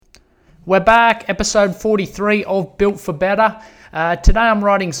We're back, episode 43 of Built for Better. Today I'm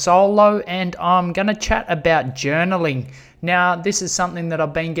writing solo and I'm going to chat about journaling. Now, this is something that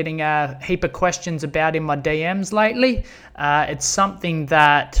I've been getting a heap of questions about in my DMs lately. It's something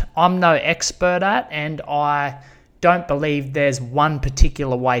that I'm no expert at, and I don't believe there's one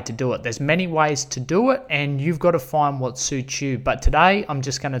particular way to do it. There's many ways to do it, and you've got to find what suits you. But today, I'm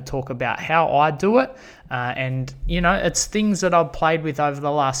just going to talk about how I do it. It's things that I've played with over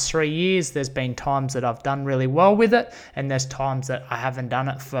the last 3 years. There's been times that I've done really well with it, and there's times that I haven't done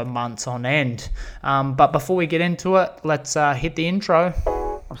it for months on end. But before we get into it, let's hit the intro.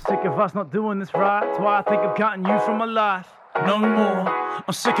 I'm sick of us not doing this right. That's why I think I'm cutting you from my life. No more.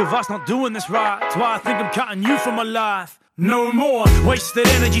 I'm sick of us not doing this right. That's why I think I'm cutting you from my life. No more. Wasted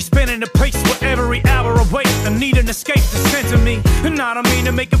energy spinning a pace where every hour I wait. I need an escape to center me. And I don't mean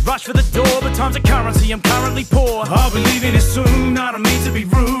to make a rush for the door, but time's a currency, I'm currently poor. I'll be leaving it soon. I don't mean to be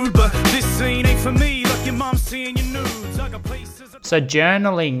rude, but this scene ain't for me. Like your mom seeing your nudes. I got places. So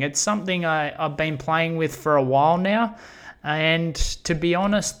journaling, it's something I've been playing with for a while now. And to be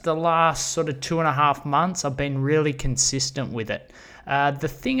honest, the last sort of 2.5 months, I've been really consistent with it. The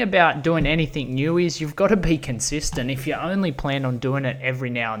thing about doing anything new is you've got to be consistent. If you only plan on doing it every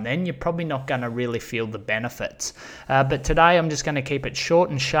now and then, you're probably not going to really feel the benefits. But today I'm just going to keep it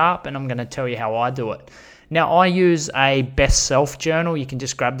short and sharp, and I'm going to tell you how I do it. Now, I use a Best Self journal. You can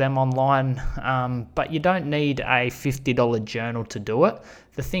just grab them online, but you don't need a $50 journal to do it.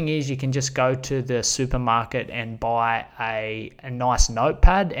 The thing is, you can just go to the supermarket and buy a nice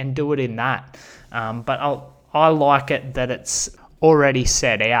notepad and do it in that. But I like it that it's already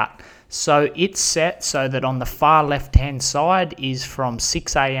set out. So it's set so that on the far left-hand side is from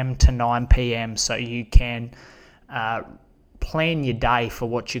 6 a.m. to 9 p.m. so you can plan your day for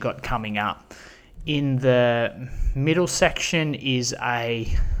what you got coming up. In the middle section is a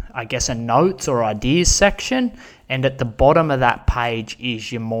notes or ideas section, and at the bottom of that page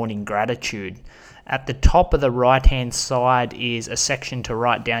is your morning gratitude. At the top of the right-hand side is a section to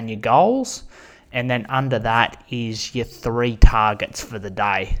write down your goals, and then under that is your 3 targets for the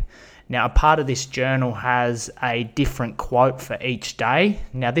day. Now, a part of this journal has a different quote for each day.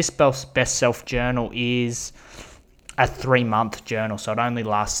 Now, this Best Self journal is a 3-month journal, so it only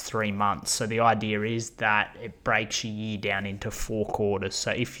lasts 3 months. So the idea is that it breaks your year down into 4 quarters.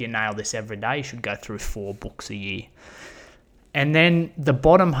 So if you nail this every day, you should go through 4 books a year. And then the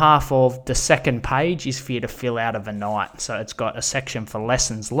bottom half of the second page is for you to fill out overnight. So it's got a section for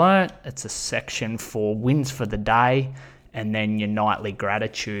lessons learnt, it's a section for wins for the day, and then your nightly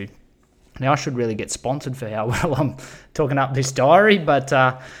gratitude. Now, I should really get sponsored for how well I'm talking up this diary, but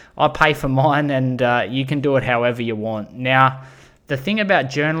I pay for mine, and you can do it however you want. Now, the thing about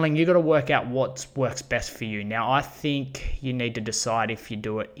journaling, you got to work out what works best for you. Now, I think you need to decide if you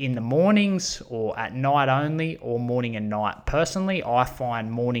do it in the mornings or at night only, or morning and night. Personally, I find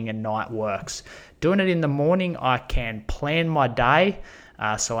morning and night works. Doing it in the morning, I can plan my day,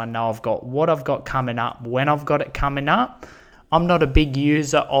 so I know I've got what I've got coming up, when I've got it coming up. I'm not a big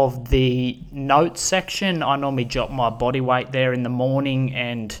user of the notes section. I normally jot my body weight there in the morning,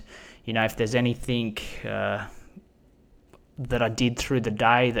 and if there's anything that I did through the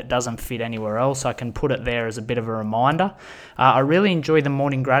day that doesn't fit anywhere else, I can put it there as a bit of a reminder. I really enjoy the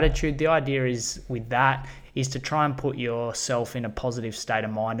morning gratitude. The idea is with that is to try and put yourself in a positive state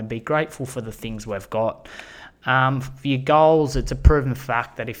of mind and be grateful for the things we've got. For your goals, it's a proven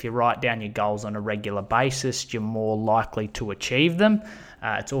fact that if you write down your goals on a regular basis, you're more likely to achieve them.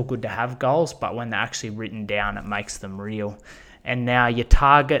 It's all good to have goals, but when they're actually written down, it makes them real. And now your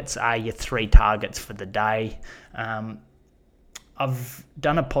targets are your 3 targets for the day. I've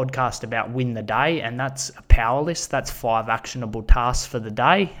done a podcast about Win the Day, and that's a power list. That's 5 actionable tasks for the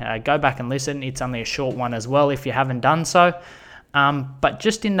day. Go back and listen. It's only a short one as well if you haven't done so. But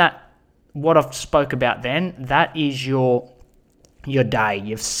just in that, what I've spoke about then, that is your day.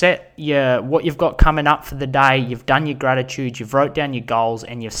 You've set what you've got coming up for the day. You've done your gratitude. You've wrote down your goals,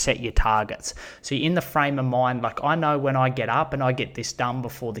 and you've set your targets. So you're in the frame of mind, like I know when I get up and I get this done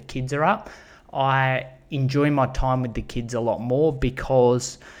before the kids are up, I enjoy my time with the kids a lot more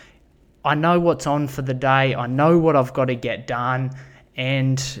because I know what's on for the day. I know what I've got to get done,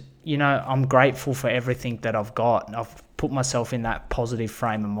 and I'm grateful for everything that I've got. I've put myself in that positive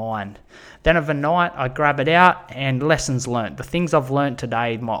frame of mind. Then overnight, I grab it out and lessons learnt. The things I've learnt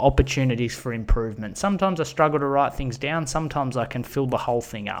today, my opportunities for improvement. Sometimes I struggle to write things down. Sometimes I can fill the whole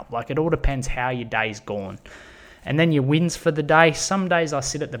thing up. Like, it all depends how your day's gone. And then your wins for the day. Some days I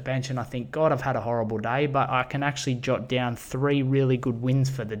sit at the bench and I think, God, I've had a horrible day, but I can actually jot down 3 really good wins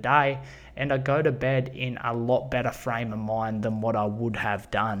for the day. and I go to bed in a lot better frame of mind than what I would have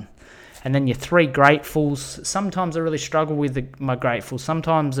done. And then your 3 gratefuls. Sometimes I really struggle with my gratefuls.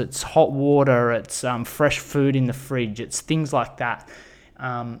 Sometimes it's hot water, it's fresh food in the fridge, it's things like that.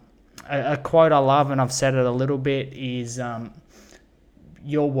 A quote I love, and I've said it a little bit, is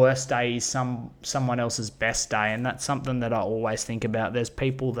your worst day is someone else's best day, and that's something that I always think about. There's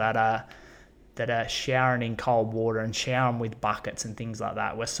people that are showering in cold water and showering with buckets and things like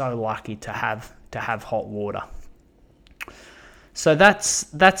that. We're so lucky to have hot water. So that's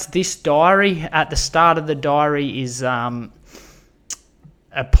this diary. At the start of the diary is a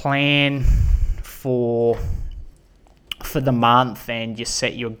plan for the month, and you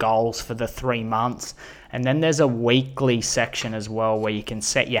set your goals for the 3 months. And then there's a weekly section as well where you can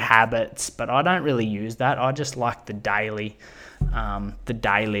set your habits, but I don't really use that. I just like the daily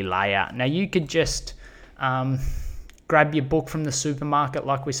layout. Now you could just grab your book from the supermarket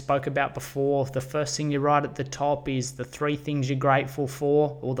like we spoke about before. The first thing you write at the top is the 3 things you're grateful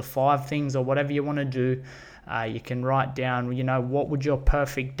for, or the 5 things, or whatever you want to do. You can write down, what would your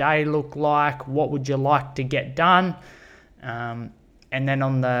perfect day look like? What would you like to get done? And then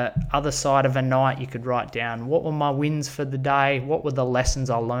on the other side of a night, you could write down, what were my wins for the day? What were the lessons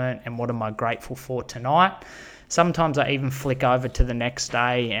I learned? And what am I grateful for tonight? Sometimes I even flick over to the next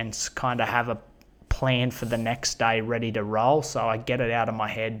day and kind of have a plan for the next day ready to roll. So I get it out of my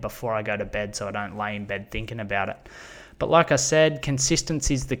head before I go to bed, so I don't lay in bed thinking about it. But like I said,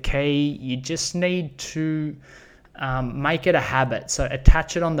 consistency is the key. You just need to make it a habit. So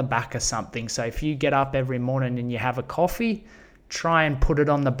attach it on the back of something. So if you get up every morning and you have a coffee, try and put it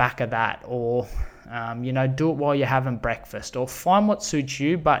on the back of that, or do it while you're having breakfast, or find what suits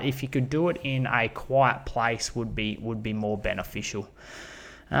you. But if you could do it in a quiet place, would be more beneficial.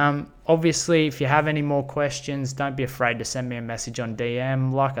 Obviously, if you have any more questions, don't be afraid to send me a message on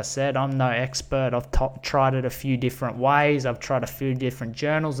DM. Like I said, I'm no expert. I've tried it a few different ways. I've tried a few different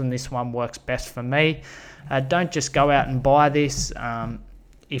journals, and this one works best for me. Don't just go out and buy this.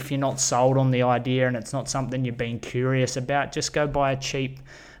 If you're not sold on the idea and it's not something you've been curious about, just go buy a cheap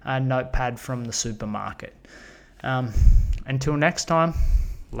notepad from the supermarket. Until next time,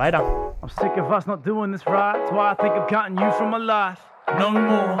 later. I'm sick of us not doing this right. That's why I think I'm cutting you from my life. No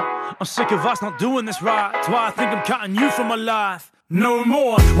more. I'm sick of us not doing this right. That's why I think I'm cutting you from my life. No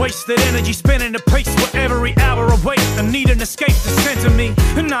more wasted energy spinning the pace where every hour I wait. I need an escape to center me.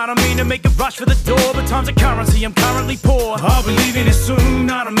 And I don't mean to make a rush for the door, but time's a currency, I'm currently poor. I'll be leaving it soon,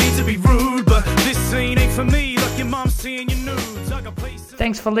 I don't mean to be rude, but this scene ain't for me. Like your mom seeing your nudes. I got places.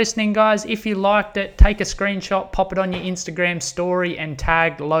 Thanks for listening, guys. If you liked it, take a screenshot, pop it on your Instagram story, and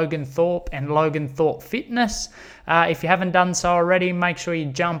tag Logan Thorpe and Logan Thorpe Fitness. If you haven't done so already, make sure you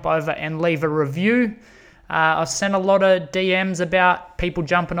jump over and leave a review. I've sent a lot of DMs about people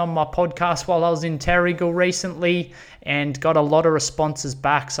jumping on my podcast while I was in Terrigal recently, and got a lot of responses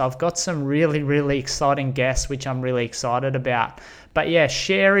back. So I've got some really, really exciting guests, which I'm really excited about. But yeah,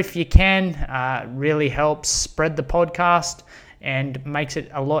 share if you can. Really helps spread the podcast and makes it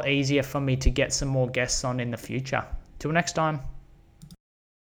a lot easier for me to get some more guests on in the future. Till next time.